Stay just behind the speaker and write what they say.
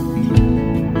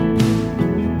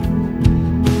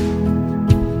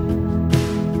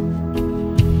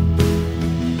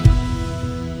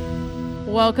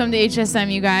Welcome to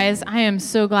HSM, you guys. I am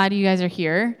so glad you guys are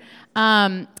here.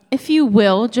 If you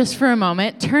will, just for a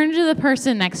moment, turn to the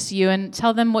person next to you and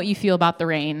tell them what you feel about the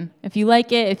rain. If you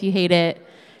like it, if you hate it,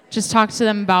 just talk to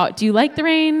them about, do you like the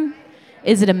rain?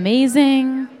 Is it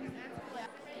amazing?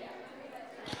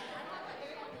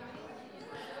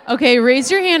 Okay,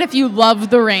 raise your hand if you love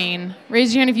the rain.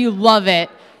 Raise your hand if you love it.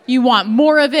 You want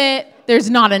more of it. There's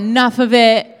not enough of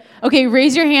it. Okay,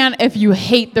 raise your hand if you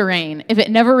hate the rain. If it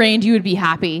never rained, you would be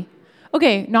happy.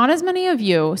 Okay, not as many of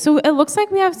you. So it looks like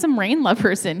we have some rain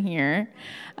lovers in here.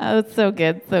 Oh, it's so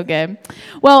good, so good.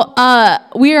 Well,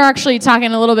 we are actually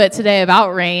talking a little bit today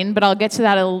about rain, but I'll get to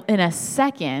that in a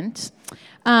second.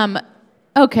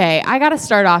 Okay, I got to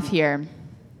start off here.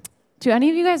 Do any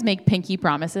of you guys make pinky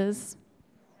promises?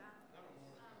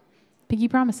 Pinky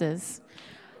promises.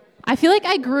 I feel like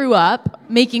I grew up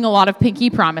making a lot of pinky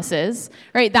promises,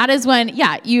 right? That is when,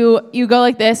 you go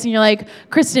like this and you're like,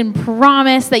 Kristen,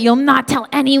 promise that you'll not tell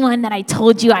anyone that I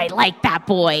told you I like that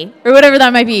boy, or whatever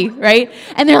that might be, right?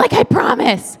 And they're like, I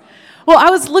promise. Well, I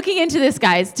was looking into this,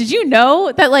 guys. Did you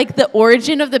know that like the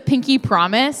origin of the pinky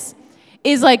promise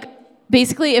is like,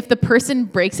 basically if the person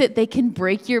breaks it, they can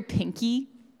break your pinky?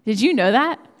 Did you know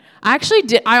that? I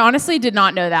honestly did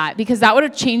not know that, because that would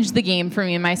have changed the game for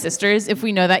me and my sisters if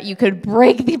we know that you could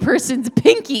break the person's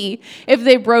pinky if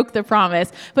they broke the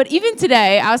promise. But even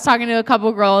today, I was talking to a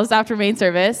couple girls after main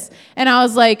service, and I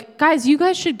was like, guys, you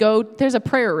guys should go. There's a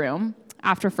prayer room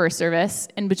after first service,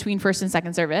 in between first and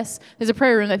second service. There's a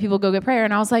prayer room that people go get prayer.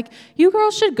 And I was like, you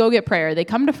girls should go get prayer. They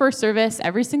come to first service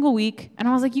every single week. And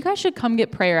I was like, you guys should come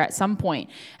get prayer at some point.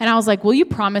 And I was like, will you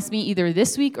promise me either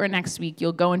this week or next week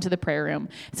you'll go into the prayer room?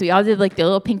 So we all did like the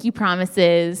little pinky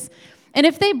promises. And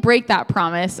if they break that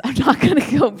promise, I'm not going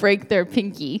to go break their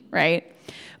pinky, right?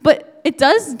 But it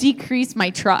does decrease my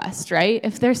trust, right?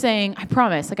 If they're saying, I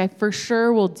promise, like I for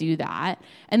sure will do that,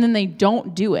 and then they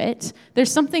don't do it,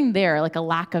 there's something there, like a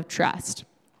lack of trust.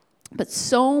 But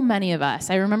so many of us,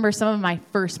 I remember some of my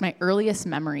earliest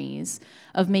memories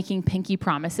of making pinky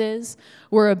promises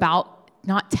were about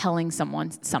not telling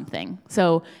someone something.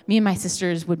 So me and my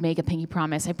sisters would make a pinky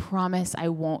promise. I promise I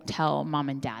won't tell mom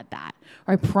and dad that.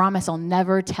 Or I promise I'll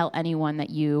never tell anyone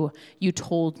that you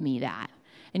told me that.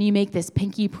 And you make this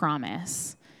pinky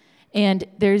promise, and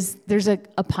there's a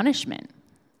punishment.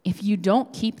 If you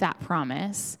don't keep that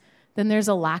promise, then there's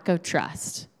a lack of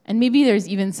trust. And maybe there's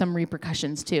even some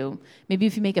repercussions too. Maybe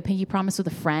if you make a pinky promise with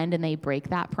a friend and they break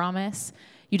that promise,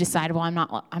 you decide, well, I'm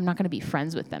not going to be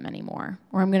friends with them anymore,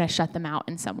 or I'm going to shut them out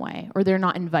in some way, or they're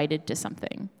not invited to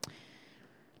something.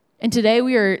 And today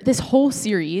this whole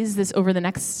series, over the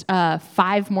next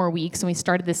 5 more weeks, and we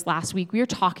started this last week, we are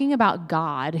talking about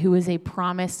God, who is a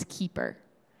promise keeper.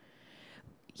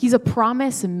 He's a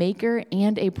promise maker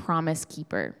and a promise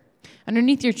keeper.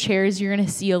 Underneath your chairs, you're going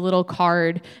to see a little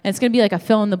card, and it's going to be like a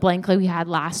fill in the blank like we had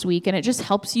last week, and it just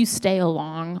helps you stay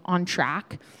along on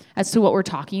track as to what we're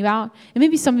talking about. And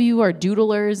maybe some of you are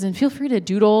doodlers, and feel free to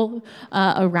doodle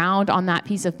around on that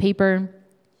piece of paper.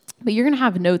 But you're going to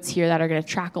have notes here that are going to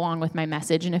track along with my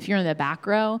message. And if you're in the back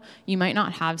row, you might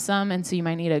not have some, and so you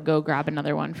might need to go grab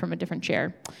another one from a different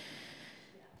chair.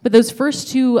 But those first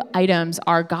 2 items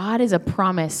are God is a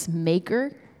promise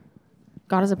maker.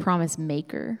 God is a promise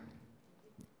maker.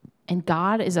 And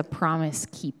God is a promise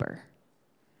keeper.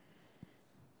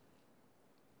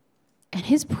 And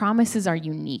his promises are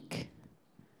unique.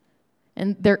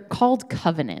 And they're called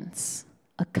covenants.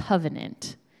 A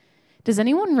covenant. Does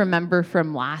anyone remember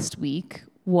from last week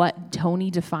what Tony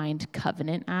defined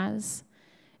covenant as?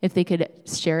 If they could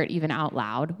share it even out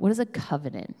loud. What is a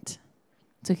covenant?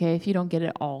 It's okay if you don't get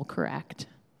it all correct.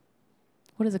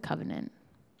 What is a covenant?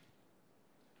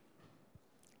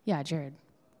 Yeah, Jared.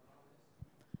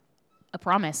 A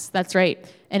promise, that's right.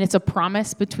 And it's a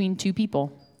promise between 2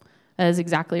 people. That is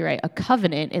exactly right. A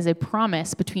covenant is a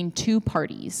promise between 2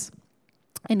 parties.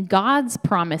 And God's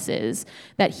promises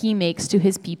that he makes to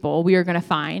his people, we are going to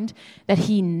find that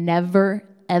he never,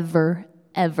 ever,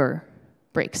 ever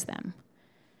breaks them.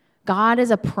 God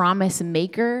is a promise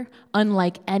maker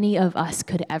unlike any of us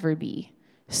could ever be.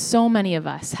 So many of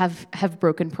us have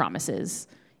broken promises,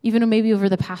 even maybe over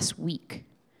the past week,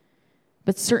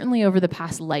 but certainly over the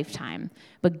past lifetime.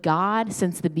 But God,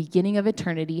 since the beginning of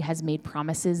eternity, has made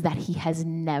promises that he has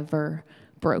never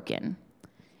broken.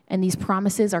 And these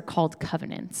promises are called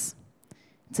covenants.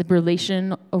 It's a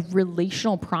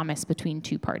relational promise between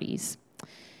 2 parties.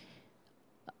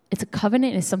 It's a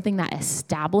covenant is something that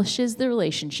establishes the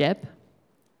relationship,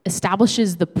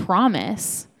 establishes the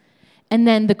promise, and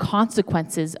then the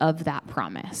consequences of that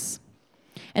promise.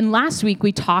 And last week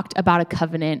we talked about a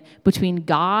covenant between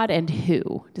God and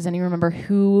who? Does anyone remember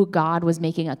who God was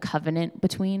making a covenant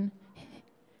between?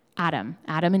 Adam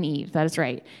and Eve, that is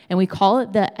right. And we call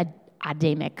it the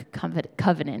Adamic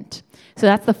covenant. So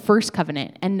that's the first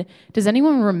covenant. And does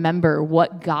anyone remember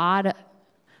what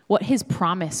his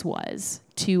promise was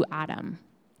to Adam?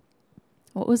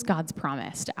 What was God's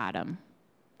promise to Adam?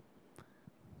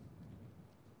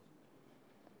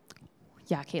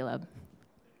 Yeah, Caleb.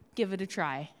 Give it a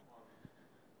try.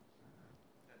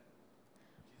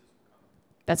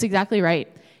 That's exactly right.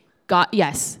 God,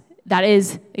 yes, that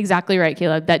is exactly right,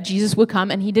 Caleb, that Jesus would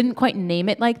come, and he didn't quite name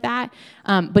it like that,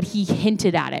 but he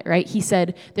hinted at it, right? He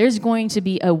said, there's going to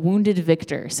be a wounded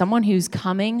victor, someone who's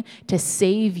coming to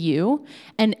save you.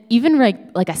 And even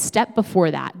like a step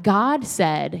before that, God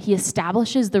said, he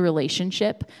establishes the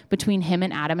relationship between him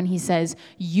and Adam, and he says,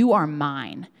 you are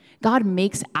mine. God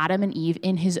makes Adam and Eve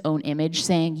in his own image,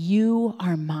 saying, you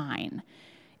are mine,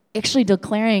 actually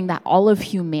declaring that all of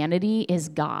humanity is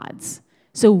God's.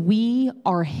 So we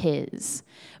are his.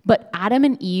 But Adam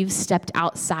and Eve stepped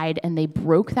outside and they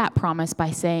broke that promise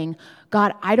by saying,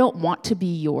 God, I don't want to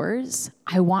be yours.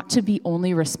 I want to be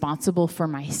only responsible for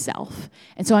myself.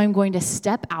 And so I'm going to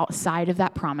step outside of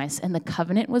that promise. And the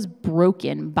covenant was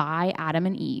broken by Adam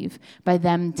and Eve, by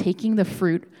them taking the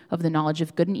fruit of the knowledge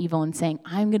of good and evil and saying,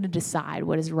 I'm going to decide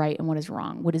what is right and what is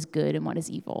wrong, what is good and what is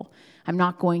evil. I'm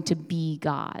not going to be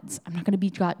God's. I'm not going to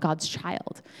be God's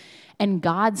child. And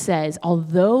God says,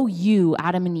 although you,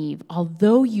 Adam and Eve,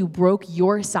 although you broke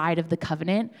your side of the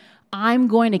covenant, I'm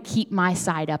going to keep my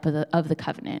side up of the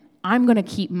covenant. I'm going to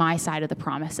keep my side of the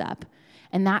promise up.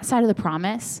 And that side of the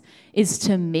promise is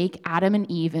to make Adam and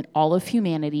Eve and all of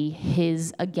humanity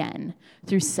his again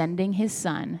through sending his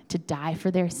son to die for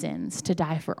their sins, to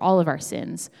die for all of our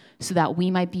sins, so that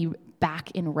we might be back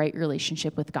in right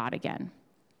relationship with God again.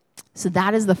 So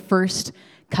that is the first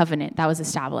covenant that was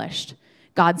established.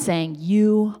 God saying,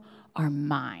 you are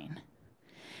mine.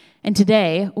 And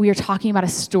today, we are talking about a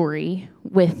story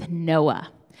with Noah.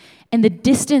 And the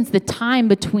distance, the time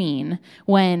between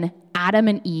when Adam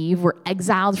and Eve were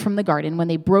exiled from the garden, when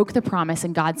they broke the promise,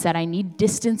 and God said, I need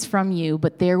distance from you,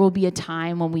 but there will be a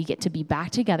time when we get to be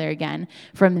back together again.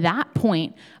 From that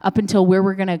point up until where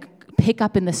we're going to pick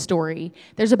up in the story,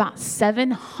 there's about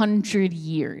 700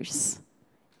 years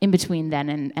in between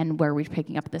then and where we're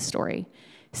picking up this story.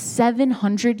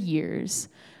 700 years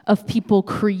of people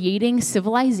creating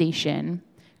civilization,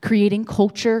 creating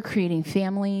culture, creating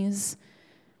families,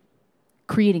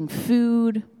 creating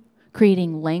food,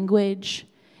 creating language.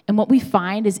 And what we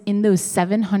find is in those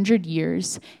 700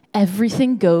 years,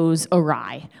 everything goes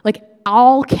awry. Like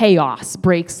all chaos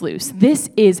breaks loose. This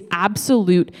is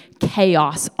absolute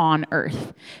chaos on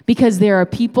earth because there are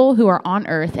people who are on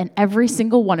earth and every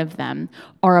single one of them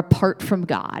are apart from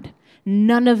God.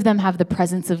 None of them have the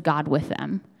presence of God with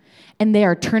them. And they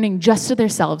are turning just to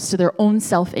themselves, to their own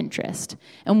self-interest.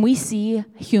 And we see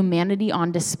humanity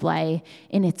on display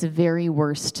in its very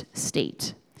worst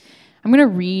state. I'm going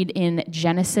to read in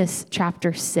Genesis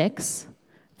chapter 6,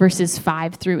 verses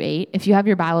 5 through 8. If you have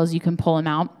your Bibles, you can pull them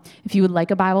out. If you would like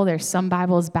a Bible, there's some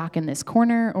Bibles back in this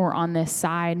corner or on this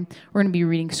side. We're going to be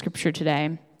reading scripture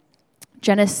today.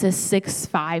 Genesis 6,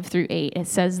 5 through 8, it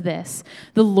says this,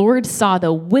 the Lord saw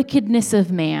the wickedness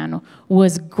of man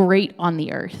was great on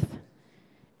the earth,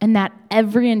 and that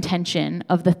every intention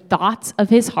of the thoughts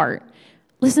of his heart,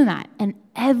 listen to that, and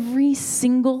every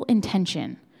single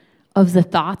intention of the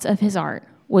thoughts of his heart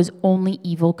was only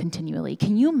evil continually.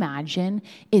 Can you imagine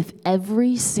if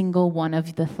every single one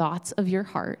of the thoughts of your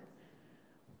heart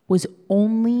was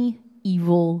only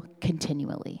evil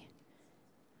continually?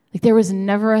 Like there was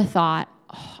never a thought,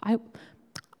 I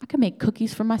could make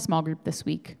cookies for my small group this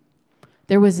week.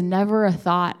 There was never a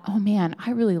thought, oh man,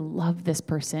 I really love this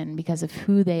person because of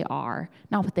who they are,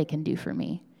 not what they can do for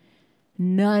me.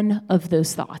 None of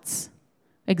those thoughts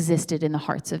existed in the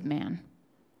hearts of man.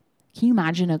 Can you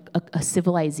imagine a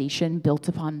civilization built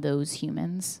upon those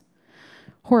humans?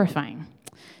 Horrifying.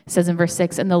 It says in verse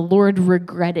 6, and the Lord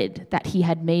regretted that he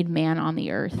had made man on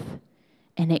the earth,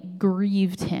 and it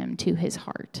grieved him to his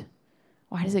heart.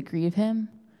 Why does it grieve him?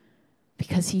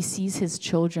 Because he sees his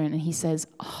children and he says,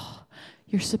 oh,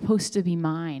 you're supposed to be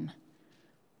mine.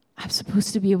 I'm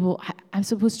supposed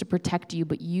to protect you,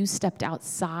 but you stepped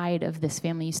outside of this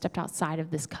family. You stepped outside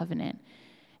of this covenant.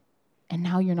 And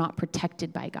now you're not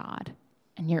protected by God.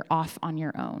 And you're off on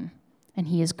your own. And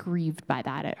he is grieved by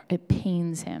that. It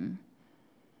pains him.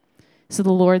 So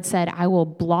the Lord said, I will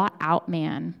blot out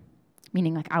man,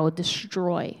 meaning like I will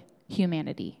destroy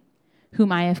humanity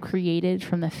whom I have created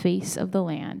from the face of the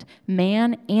land,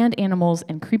 man and animals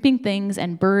and creeping things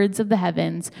and birds of the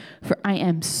heavens, for I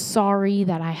am sorry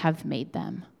that I have made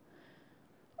them.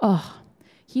 Oh,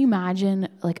 can you imagine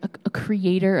like a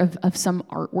creator of some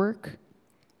artwork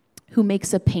who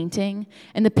makes a painting,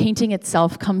 and the painting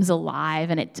itself comes alive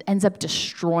and it ends up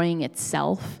destroying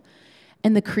itself?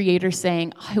 And the creator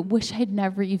saying, I wish I had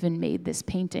never even made this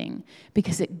painting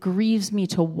because it grieves me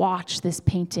to watch this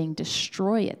painting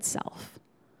destroy itself.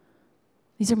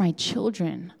 These are my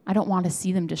children. I don't want to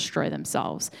see them destroy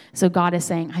themselves. So God is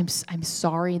saying, I'm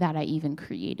sorry that I even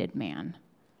created man.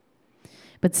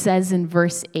 But says in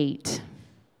verse 8,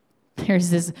 there's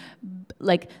this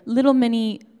like little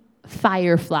mini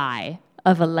firefly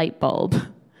of a light bulb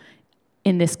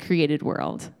in this created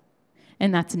world.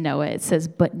 And that's Noah. It says,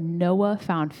 but Noah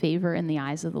found favor in the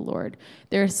eyes of the Lord.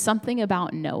 There's something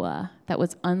about Noah that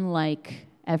was unlike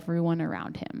everyone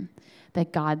around him,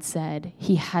 that God said,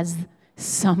 he has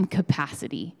some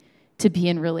capacity to be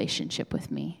in relationship with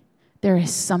me. There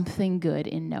is something good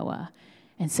in Noah.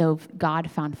 And so God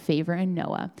found favor in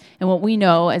Noah. And what we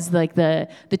know as like the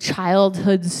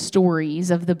childhood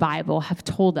stories of the Bible have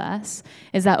told us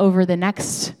is that over the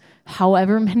next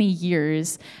however many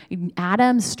years,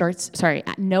 Noah starts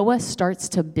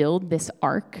to build this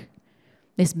ark,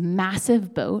 this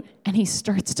massive boat, and he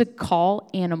starts to call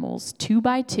animals 2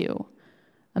 by 2,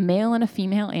 a male and a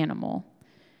female animal,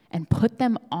 and put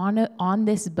them on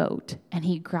this boat. And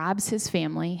he grabs his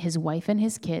family, his wife and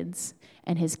his kids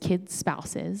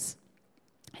spouses,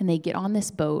 and they get on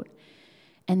this boat,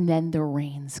 and then the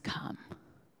rains come.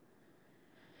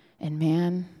 And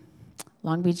man,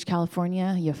 Long Beach,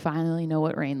 California, you finally know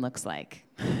what rain looks like.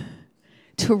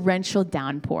 Torrential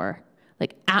downpour,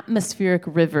 like atmospheric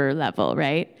river level,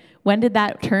 right? When did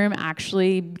that term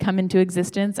actually come into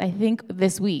existence? I think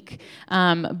this week.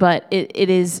 But it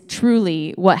is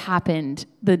truly what happened.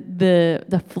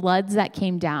 The floods that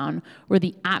came down were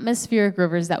the atmospheric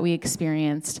rivers that we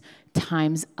experienced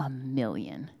times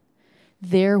 1,000,000.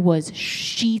 There was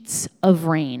sheets of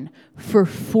rain for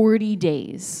 40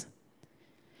 days.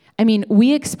 I mean,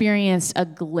 we experienced a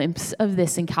glimpse of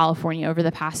this in California over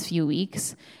the past few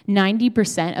weeks.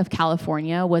 90% of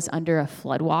California was under a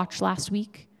flood watch last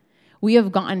week. We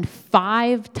have gotten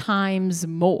 5 times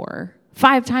more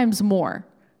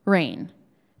rain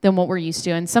than what we're used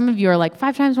to. And some of you are like,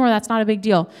 5 times more, that's not a big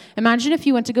deal. Imagine if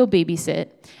you went to go babysit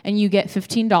and you get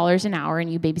 $15 an hour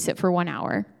and you babysit for 1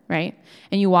 hour, right?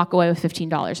 And you walk away with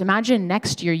 $15. Imagine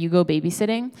next year you go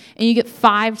babysitting and you get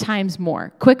 5 times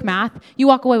more. Quick math, you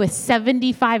walk away with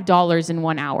 $75 in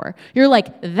 1 hour. You're like,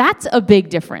 that's a big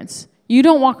difference. You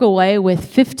don't walk away with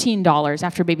 $15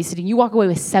 after babysitting. You walk away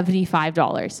with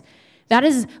 $75. That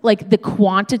is like the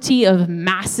quantity of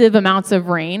massive amounts of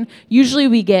rain. Usually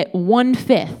we get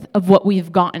 1/5 of what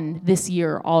we've gotten this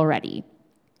year already.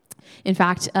 In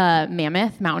fact,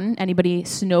 Mammoth Mountain, anybody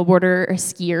snowboarder or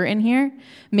skier in here?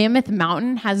 Mammoth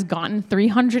Mountain has gotten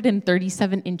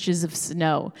 337 inches of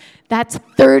snow. That's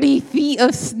 30 feet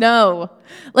of snow.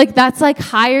 Like that's like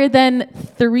higher than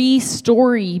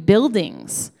 3-story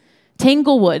buildings.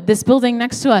 Tanglewood, this building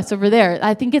next to us over there,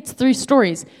 I think it's 3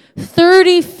 stories.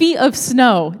 30 feet of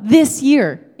snow this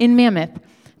year in Mammoth.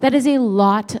 That is a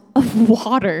lot of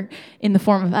water in the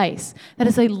form of ice. That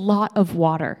is a lot of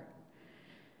water.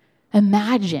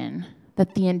 Imagine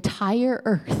that the entire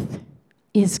earth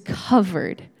is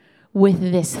covered with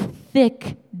this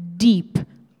thick, deep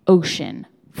ocean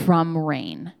from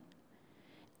rain.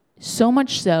 So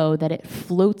much so that it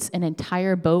floats an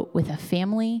entire boat with a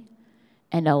family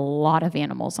and a lot of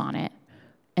animals on it.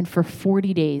 And for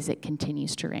 40 days, it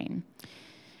continues to rain.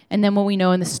 And then what we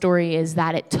know in the story is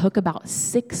that it took about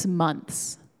 6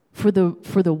 months for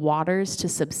the waters to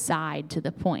subside to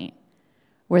the point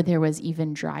where there was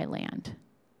even dry land.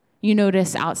 You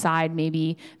notice outside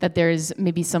maybe that there's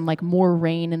maybe some like more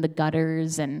rain in the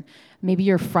gutters, and maybe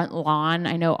your front lawn,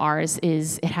 I know ours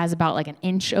it has about like 1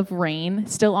 inch of rain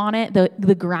still on it.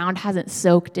 The ground hasn't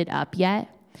soaked it up yet.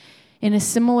 In a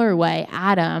similar way,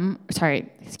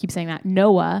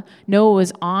 Noah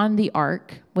was on the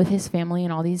ark with his family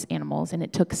and all these animals, and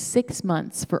it took 6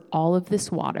 months for all of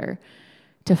this water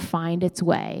to find its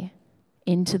way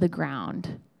into the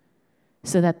ground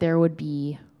so that there would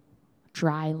be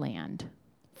dry land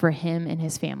for him and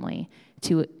his family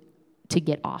to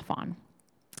get off on.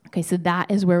 Okay, so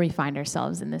that is where we find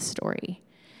ourselves in this story.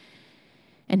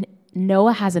 And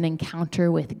Noah has an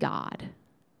encounter with God.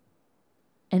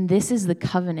 And this is the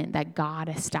covenant that God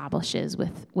establishes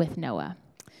with Noah.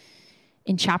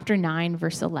 In chapter 9,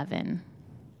 verse 11,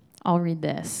 I'll read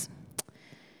this.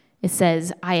 It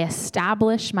says, I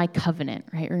establish my covenant,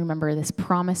 right? Remember this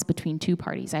promise between two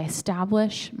parties. I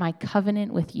establish my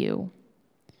covenant with you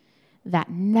that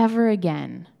never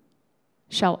again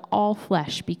shall all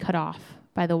flesh be cut off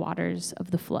by the waters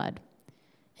of the flood,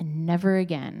 and never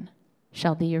again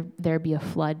shall there be a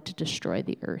flood to destroy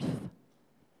the earth.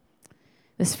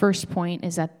 This first point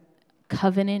is that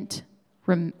covenant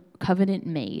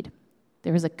made.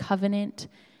 There was a covenant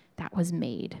that was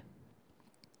made.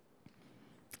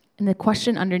 And the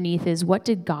question underneath is, what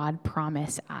did God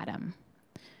promise Adam?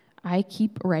 I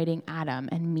keep writing Adam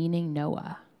and meaning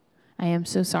Noah. I am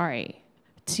so sorry.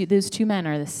 Those two men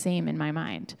are the same in my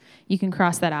mind. You can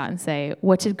cross that out and say,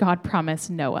 what did God promise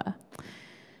Noah?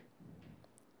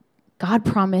 God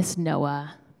promised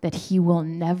Noah that he will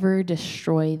never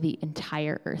destroy the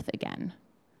entire earth again.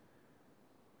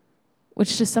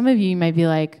 Which to some of you might be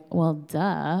like, well,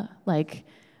 duh, like,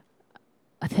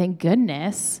 thank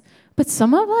goodness. But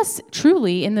some of us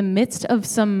truly, in the midst of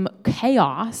some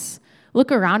chaos,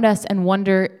 look around us and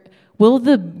wonder, will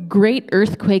the great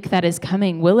earthquake that is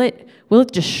coming, will it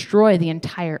destroy the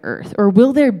entire earth? Or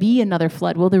will there be another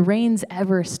flood? Will the rains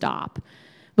ever stop?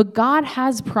 But God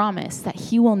has promised that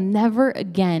he will never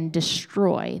again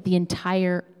destroy the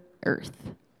entire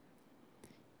earth.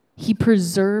 He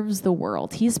preserves the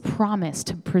world. He has promised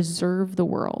to preserve the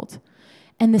world.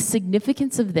 And the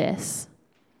significance of this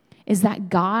is that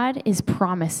God is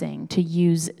promising to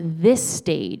use this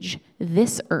stage,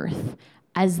 this earth,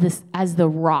 as the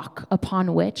rock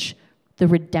upon which the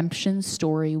redemption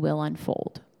story will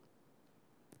unfold.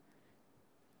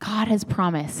 God has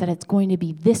promised that it's going to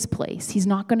be this place. He's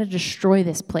not going to destroy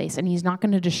this place, and he's not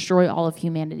going to destroy all of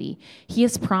humanity. He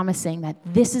is promising that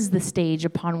this is the stage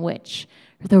upon which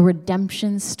the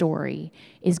redemption story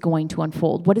is going to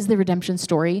unfold. What is the redemption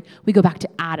story? We go back to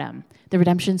Adam. The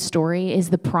redemption story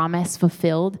is the promise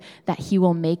fulfilled that he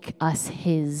will make us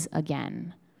his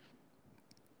again.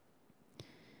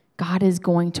 God is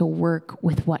going to work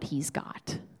with what he's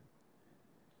got.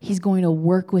 He's going to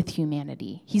work with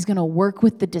humanity. He's going to work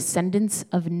with the descendants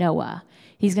of Noah.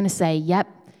 He's going to say, yep,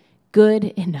 good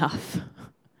enough.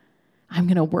 I'm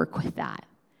going to work with that.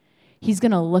 He's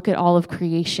going to look at all of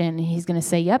creation and he's going to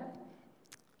say, yep,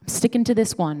 I'm sticking to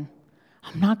this one.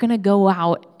 I'm not going to go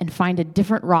out and find a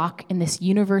different rock in this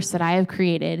universe that I have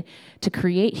created to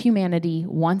create humanity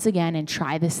once again and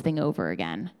try this thing over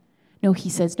again. No,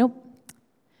 he says, nope.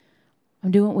 I'm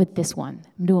doing it with this one.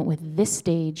 I'm doing it with this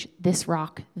stage, this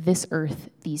rock, this earth,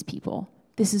 these people.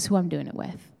 This is who I'm doing it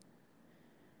with.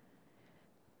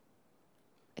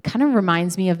 It kind of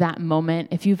reminds me of that moment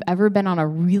if you've ever been on a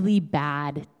really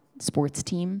bad sports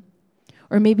team,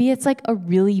 or maybe it's like a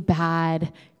really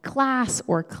bad class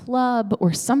or club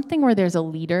or something where there's a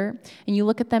leader, and you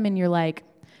look at them and you're like,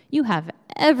 you have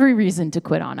every reason to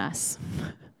quit on us.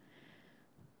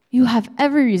 You have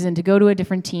every reason to go to a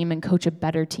different team and coach a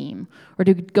better team, or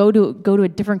to go to a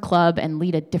different club and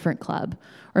lead a different club.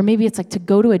 Or maybe it's like to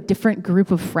go to a different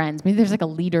group of friends. Maybe there's like a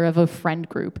leader of a friend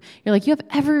group. You're like, you have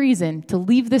every reason to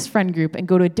leave this friend group and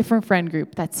go to a different friend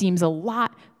group that seems a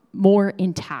lot more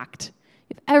intact.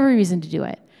 You have every reason to do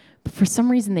it. But for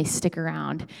some reason, they stick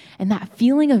around. And that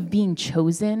feeling of being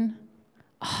chosen,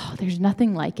 there's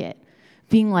nothing like it.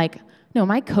 Being like, no,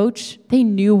 my coach, they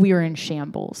knew we were in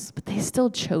shambles, but they still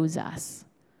chose us.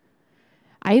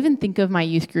 I even think of my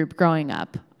youth group growing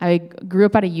up. I grew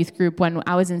up at a youth group when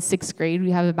I was in 6th grade.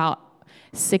 We have about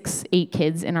 8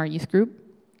 kids in our youth group.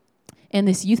 And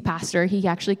this youth pastor, he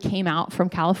actually came out from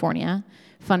California.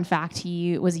 Fun fact,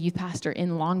 he was a youth pastor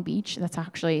in Long Beach. That's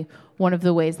actually one of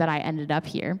the ways that I ended up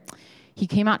here. He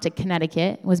came out to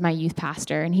Connecticut, was my youth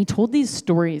pastor, and he told these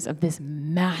stories of this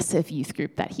massive youth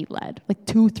group that he led, like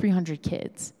 200-300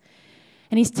 kids.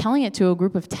 And he's telling it to a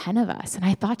group of 10 of us. And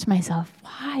I thought to myself,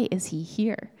 why is he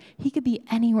here? He could be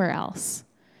anywhere else.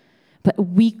 But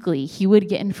weekly, he would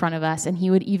get in front of us, and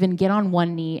he would even get on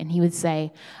one knee, and he would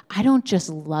say, I don't just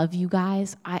love you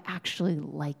guys, I actually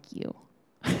like you.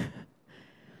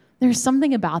 There's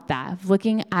something about that, of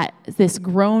looking at this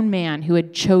grown man who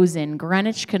had chosen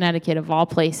Greenwich, Connecticut, of all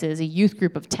places, a youth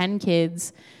group of 10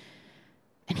 kids,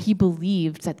 and he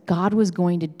believed that God was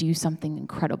going to do something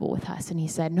incredible with us. And he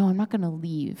said, no, I'm not going to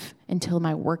leave until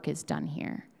my work is done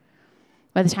here.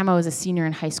 By the time I was a senior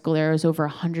in high school, there was over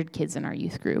 100 kids in our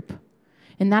youth group.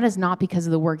 And that is not because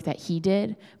of the work that he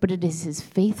did, but it is his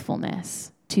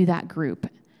faithfulness to that group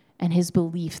and his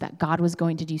belief that God was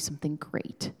going to do something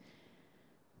great.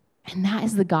 And that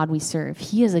is the God we serve.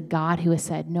 He is a God who has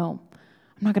said, no,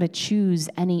 I'm not going to choose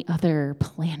any other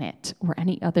planet or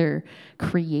any other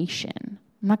creation.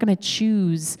 I'm not going to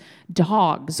choose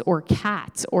dogs or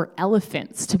cats or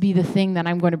elephants to be the thing that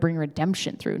I'm going to bring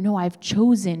redemption through. No, I've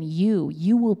chosen you.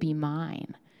 You will be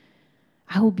mine.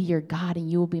 I will be your God and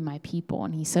you will be my people.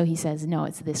 And he says, no,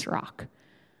 it's this rock.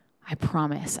 I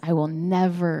promise I will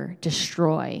never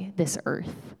destroy this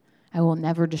earth. I will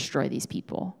never destroy these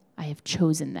people. I have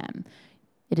chosen them.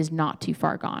 It is not too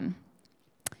far gone.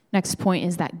 Next point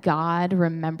is that God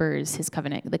remembers his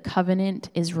covenant. The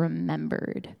covenant is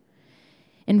remembered.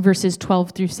 In verses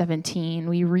 12 through 17,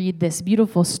 we read this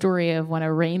beautiful story of when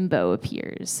a rainbow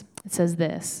appears. It says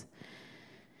this,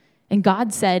 "And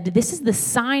God said, 'This is the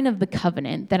sign of the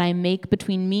covenant that I make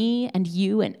between me and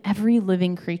you and every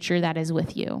living creature that is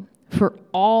with you, for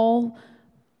all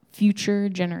future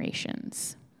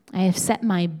generations. I have set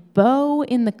my bow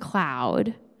in the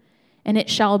cloud, and it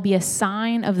shall be a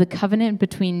sign of the covenant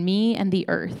between me and the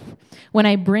earth. When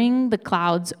I bring the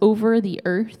clouds over the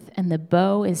earth and the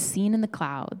bow is seen in the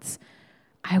clouds,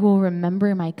 I will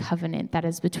remember my covenant that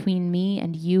is between me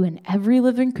and you and every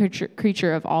living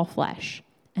creature of all flesh,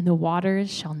 and the waters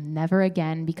shall never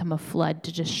again become a flood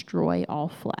to destroy all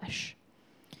flesh.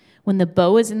 When the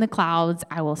bow is in the clouds,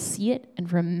 I will see it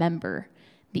and remember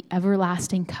the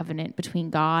everlasting covenant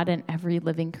between God and every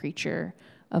living creature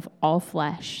of all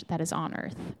flesh that is on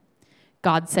earth.'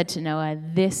 God said to Noah,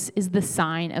 'This is the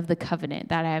sign of the covenant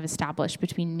that I have established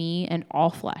between me and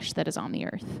all flesh that is on the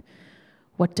earth.'"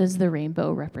 What does the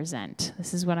rainbow represent?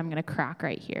 This is what I'm going to crack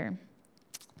right here.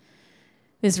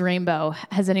 This rainbow,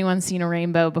 has anyone seen a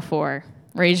rainbow before?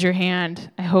 Raise your hand.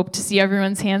 I hope to see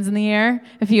everyone's hands in the air.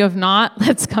 If you have not,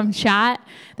 let's come chat.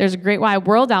 There's a great wide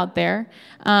world out there,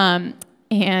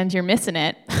 and you're missing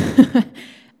it.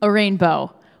 A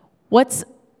rainbow.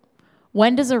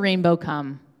 When does a rainbow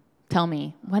come? Tell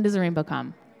me, when does a rainbow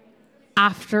come?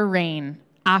 After rain,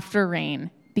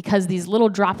 because these little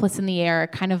droplets in the air are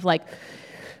kind of like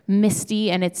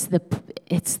misty, and it's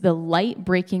the light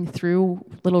breaking through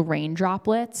little rain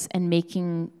droplets and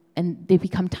they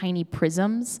become tiny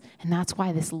prisms, and that's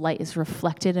why this light is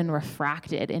reflected and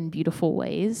refracted in beautiful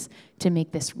ways to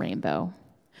make this rainbow.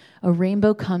 A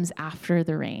rainbow comes after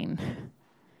the rain.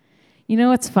 You know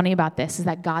what's funny about this is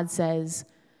that God says,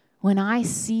 when I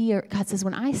see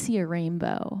a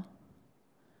rainbow,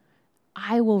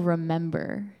 I will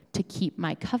remember to keep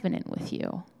my covenant with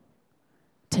you,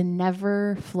 to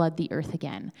never flood the earth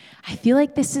again. I feel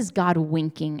like this is God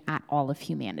winking at all of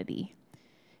humanity,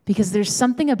 because there's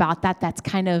something about that that's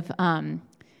kind of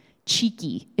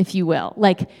cheeky, if you will.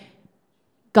 Like,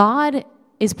 God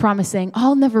is promising,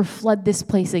 I'll never flood this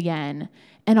place again,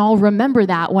 and I'll remember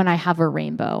that when I have a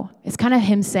rainbow. It's kind of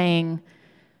him saying,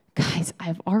 guys,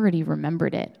 I've already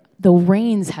remembered it. The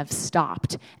rains have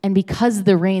stopped. And because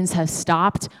the rains have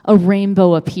stopped, a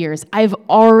rainbow appears. I'm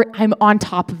on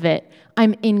top of it.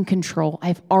 I'm in control.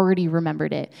 I've already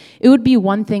remembered it. It would be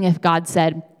one thing if God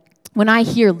said, when I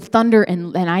hear thunder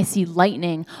and I see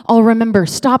lightning, I'll remember,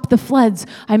 stop the floods.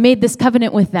 I made this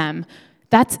covenant with them.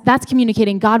 That's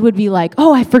communicating. God would be like,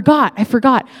 oh, I forgot.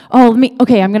 Oh, I'm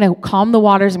going to calm the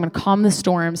waters. I'm going to calm the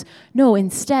storms. No,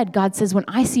 instead, God says, when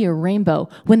I see a rainbow,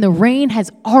 when the rain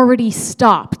has already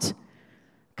stopped,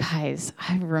 guys,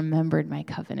 I've remembered my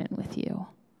covenant with you.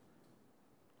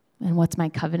 And what's my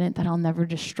covenant? That I'll never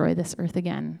destroy this earth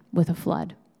again with a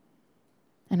flood.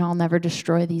 And I'll never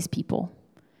destroy these people,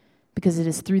 because it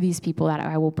is through these people that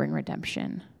I will bring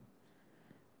redemption.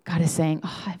 God is saying,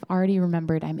 oh, I've already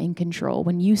remembered. I'm in control.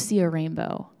 When you see a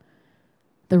rainbow,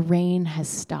 the rain has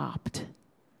stopped.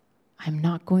 I'm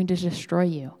not going to destroy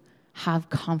you. Have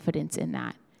confidence in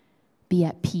that. Be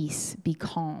at peace. Be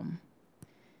calm.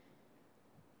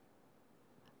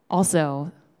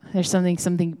 Also, there's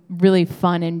something really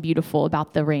fun and beautiful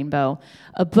about the rainbow.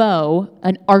 A bow,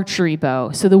 an archery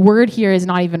bow. So the word here is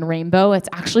not even rainbow. It's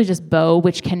actually just bow,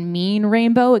 which can mean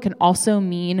rainbow. It can also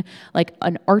mean like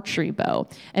an archery bow.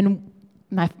 And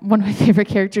one of my favorite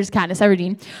characters, Katniss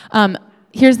Everdeen.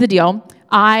 Here's the deal.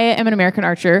 I am an American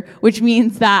archer, which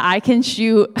means that I can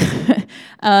shoot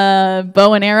a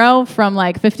bow and arrow from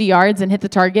like 50 yards and hit the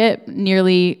target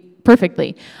nearly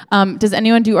perfectly. Does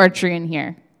anyone do archery in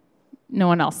here? No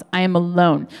one else. I am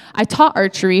alone. I taught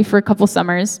archery for a couple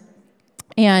summers,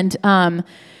 and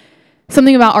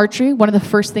something about archery, one of the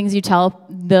first things you tell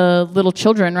the little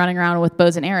children running around with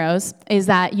bows and arrows is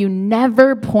that you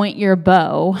never point your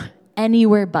bow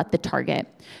anywhere but the target.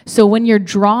 So when you're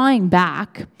drawing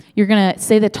back, you're going to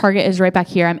say the target is right back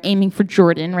here. I'm aiming for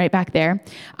Jordan right back there.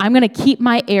 I'm going to keep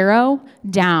my arrow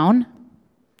down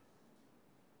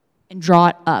and draw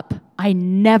it up. I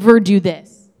never do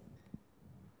this.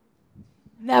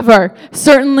 Never.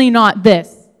 Certainly not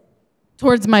this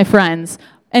towards my friends.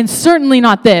 And certainly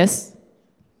not this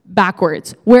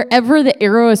backwards. Wherever the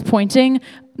arrow is pointing,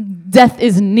 death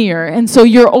is near. And so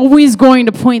you're always going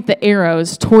to point the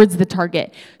arrows towards the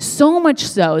target. So much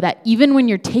so that even when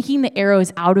you're taking the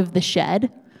arrows out of the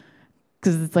shed,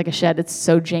 because it's like a shed, it's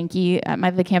so janky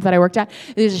at the camp that I worked at,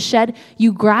 there's a shed,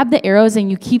 you grab the arrows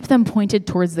and you keep them pointed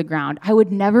towards the ground. I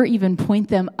would never even point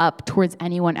them up towards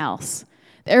anyone else.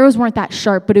 The arrows weren't that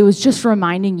sharp, but it was just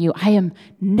reminding you, I am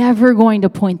never going to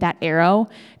point that arrow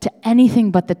to anything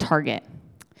but the target.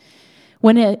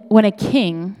 When a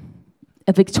king,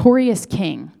 a victorious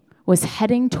king, was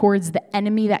heading towards the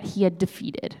enemy that he had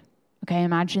defeated, okay,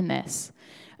 imagine this.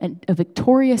 A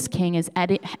victorious king is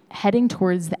heading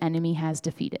towards the enemy has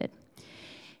defeated.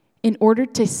 In order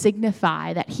to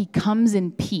signify that he comes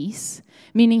in peace,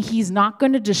 meaning he's not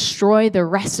going to destroy the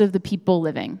rest of the people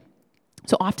living.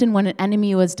 So often when an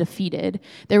enemy was defeated,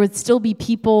 there would still be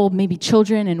people, maybe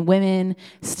children and women,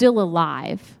 still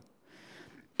alive.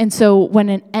 And so when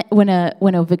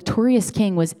a victorious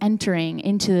king was entering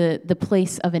into the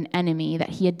place of an enemy that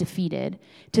he had defeated,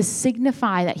 to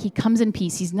signify that he comes in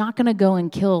peace, he's not going to go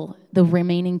and kill the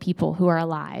remaining people who are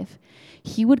alive.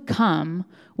 He would come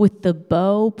with the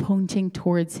bow pointing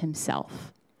towards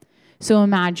himself. So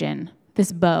imagine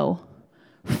this bow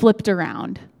flipped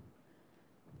around.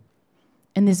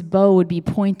 And this bow would be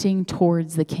pointing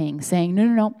towards the king, saying,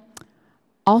 no,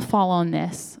 I'll fall on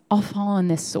this. I'll fall on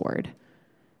this sword.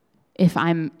 If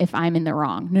I'm in the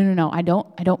wrong. No, I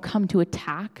don't come to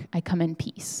attack. I come in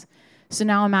peace. So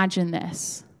now imagine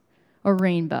this. A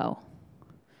rainbow.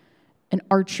 An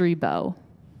archery bow.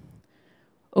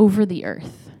 Over the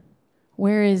earth.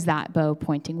 Where is that bow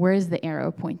pointing? Where is the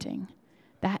arrow pointing?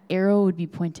 That arrow would be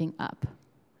pointing up.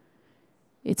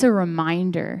 It's a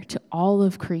reminder to all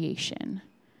of creation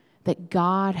that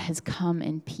God has come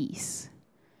in peace.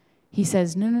 He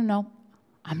says, no,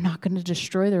 I'm not going to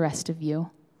destroy the rest of you.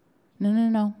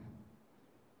 No.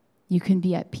 You can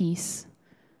be at peace.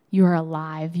 You are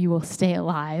alive. You will stay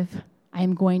alive. I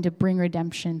am going to bring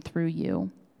redemption through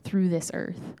you, through this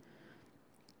earth.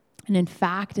 And in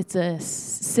fact, it's a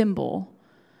symbol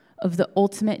of the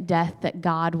ultimate death that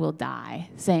God will die,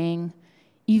 saying,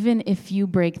 even if you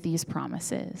break these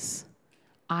promises,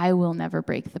 I will never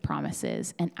break the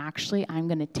promises. And actually, I'm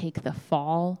going to take the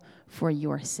fall for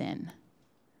your sin.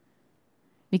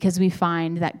 Because we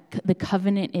find that the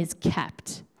covenant is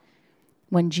kept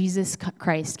when Jesus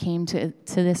Christ came to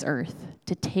this earth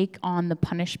to take on the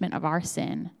punishment of our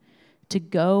sin, to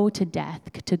go to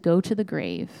death, to go to the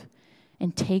grave,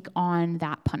 and take on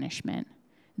that punishment.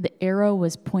 The arrow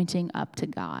was pointing up to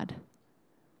God.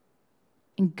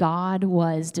 And God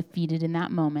was defeated in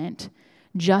that moment,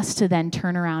 just to then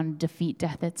turn around and defeat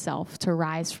death itself, to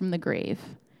rise from the grave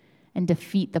and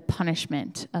defeat the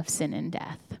punishment of sin and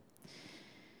death.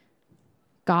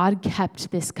 God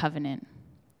kept this covenant.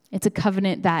 It's a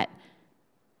covenant that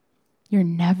you're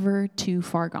never too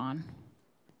far gone.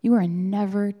 You are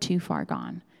never too far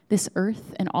gone. This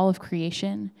earth and all of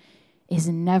creation is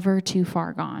never too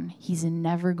far gone. He's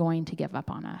never going to give up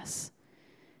on us.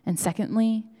 And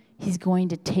secondly, he's going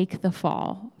to take the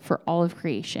fall for all of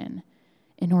creation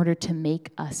in order to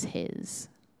make us his.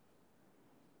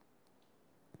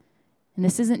 And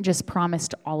this isn't just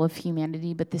promised to all of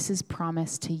humanity, but this is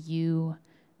promised to you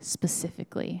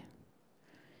specifically.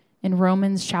 In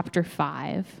Romans chapter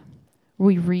 5,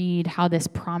 we read how this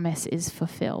promise is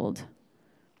fulfilled.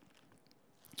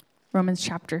 Romans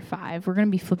chapter 5. We're going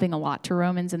to be flipping a lot to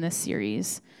Romans in this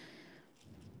series.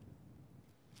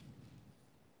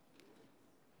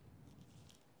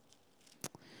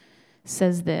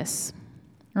 Says this,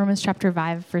 Romans chapter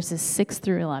 5, verses 6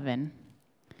 through 11.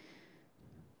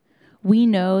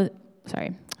 Romans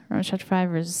chapter 5,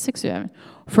 verses 6 through 11.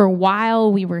 For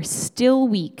while we were still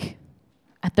weak,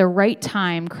 at the right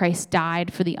time Christ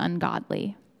died for the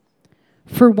ungodly.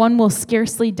 For one will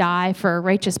scarcely die for a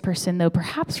righteous person, though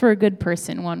perhaps for a good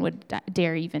person one would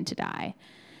dare even to die.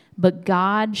 But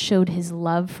God showed his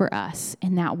love for us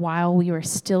in that while we were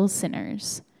still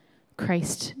sinners,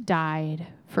 Christ died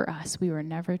for us. We were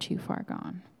never too far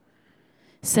gone.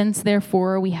 Since,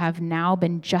 therefore, we have now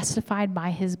been justified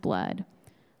by his blood,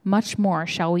 much more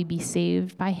shall we be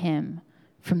saved by him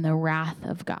from the wrath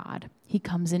of God. He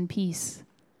comes in peace.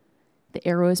 The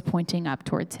arrow is pointing up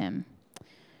towards him.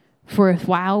 For if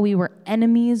while we were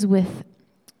enemies, we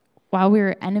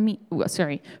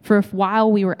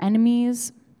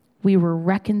were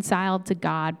reconciled to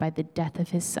God by the death of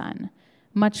his Son,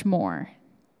 much more,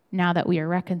 now that we are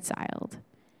reconciled,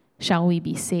 shall we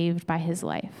be saved by his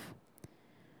life.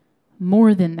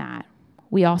 More than that,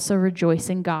 we also rejoice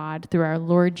in God through our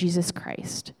Lord Jesus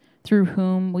Christ, through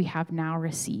whom we have now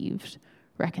received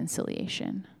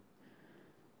reconciliation.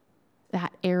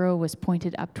 that arrow was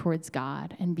pointed up towards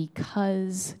God. And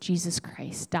because Jesus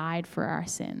Christ died for our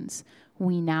sins,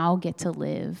 we now get to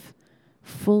live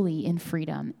fully in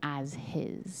freedom as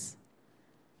his,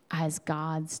 as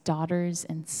God's daughters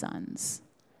and sons.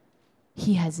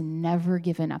 He has never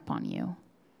given up on you,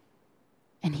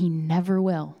 and he never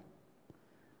will.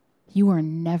 You are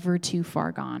never too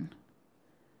far gone,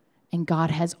 and God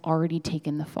has already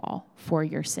taken the fall for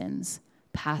your sins,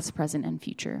 past, present, and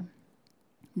future.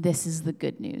 This is the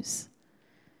good news.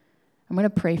 I'm going to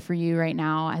pray for you right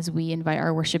now as we invite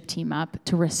our worship team up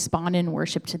to respond in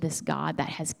worship to this God that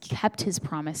has kept his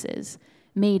promises,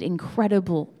 made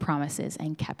incredible promises,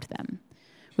 and kept them.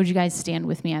 Would you guys stand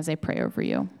with me as I pray over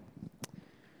you?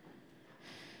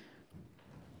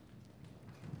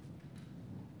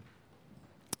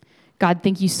 God,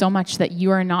 thank you so much that you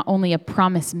are not only a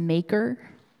promise maker,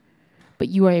 but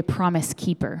you are a promise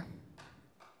keeper.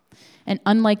 And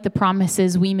unlike the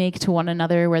promises we make to one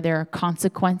another where there are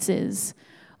consequences,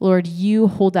 Lord, you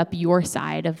hold up your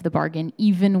side of the bargain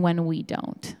even when we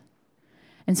don't.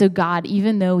 And so, God,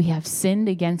 even though we have sinned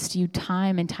against you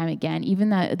time and time again,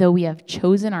 even though we have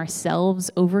chosen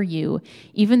ourselves over you,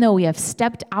 even though we have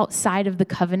stepped outside of the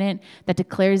covenant that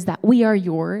declares that we are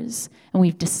yours, and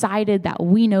we've decided that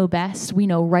we know best, we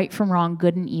know right from wrong,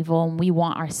 good and evil, and we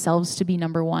want ourselves to be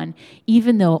number one,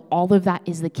 even though all of that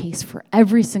is the case for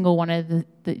every single one of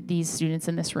these students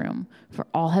in this room, for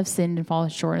all have sinned and fallen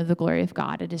short of the glory of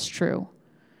God, it is true.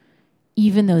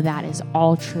 Even though that is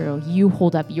all true, you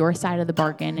hold up your side of the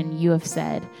bargain and you have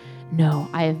said, no,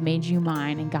 I have made you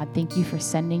mine. And God, thank you for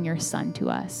sending your son to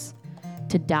us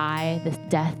to die the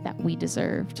death that we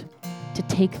deserved, to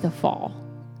take the fall,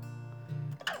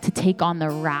 to take on the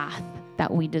wrath that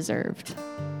we deserved.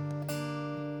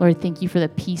 Lord, thank you for the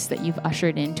peace that you've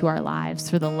ushered into our lives,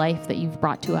 for the life that you've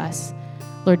brought to us.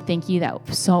 Lord, thank you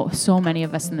that so many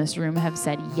of us in this room have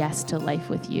said yes to life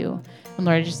with you. And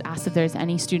Lord, I just ask if there's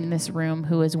any student in this room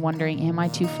who is wondering, am I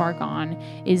too far gone?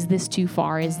 Is this too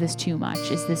far? Is this too much?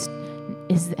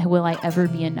 Will I ever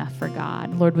be enough for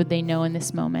God? Lord, would they know in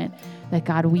this moment that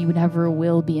God, we never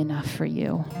will be enough for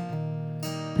you.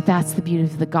 But that's the beauty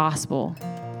of the gospel.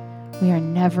 We are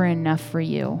never enough for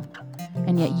you.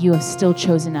 And yet you have still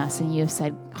chosen us and you have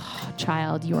said, oh,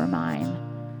 child, you are mine.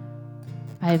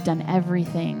 I have done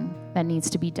everything that needs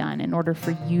to be done in order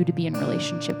for you to be in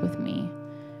relationship with me.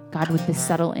 God, would this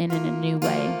settle in a new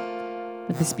way?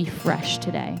 Would this be fresh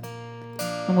today?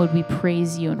 And would we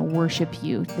praise you and worship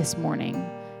you this morning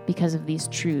because of these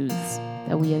truths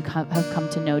that we have come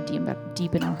to know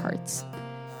deep in our hearts?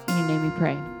 In your name we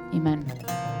pray.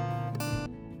 Amen.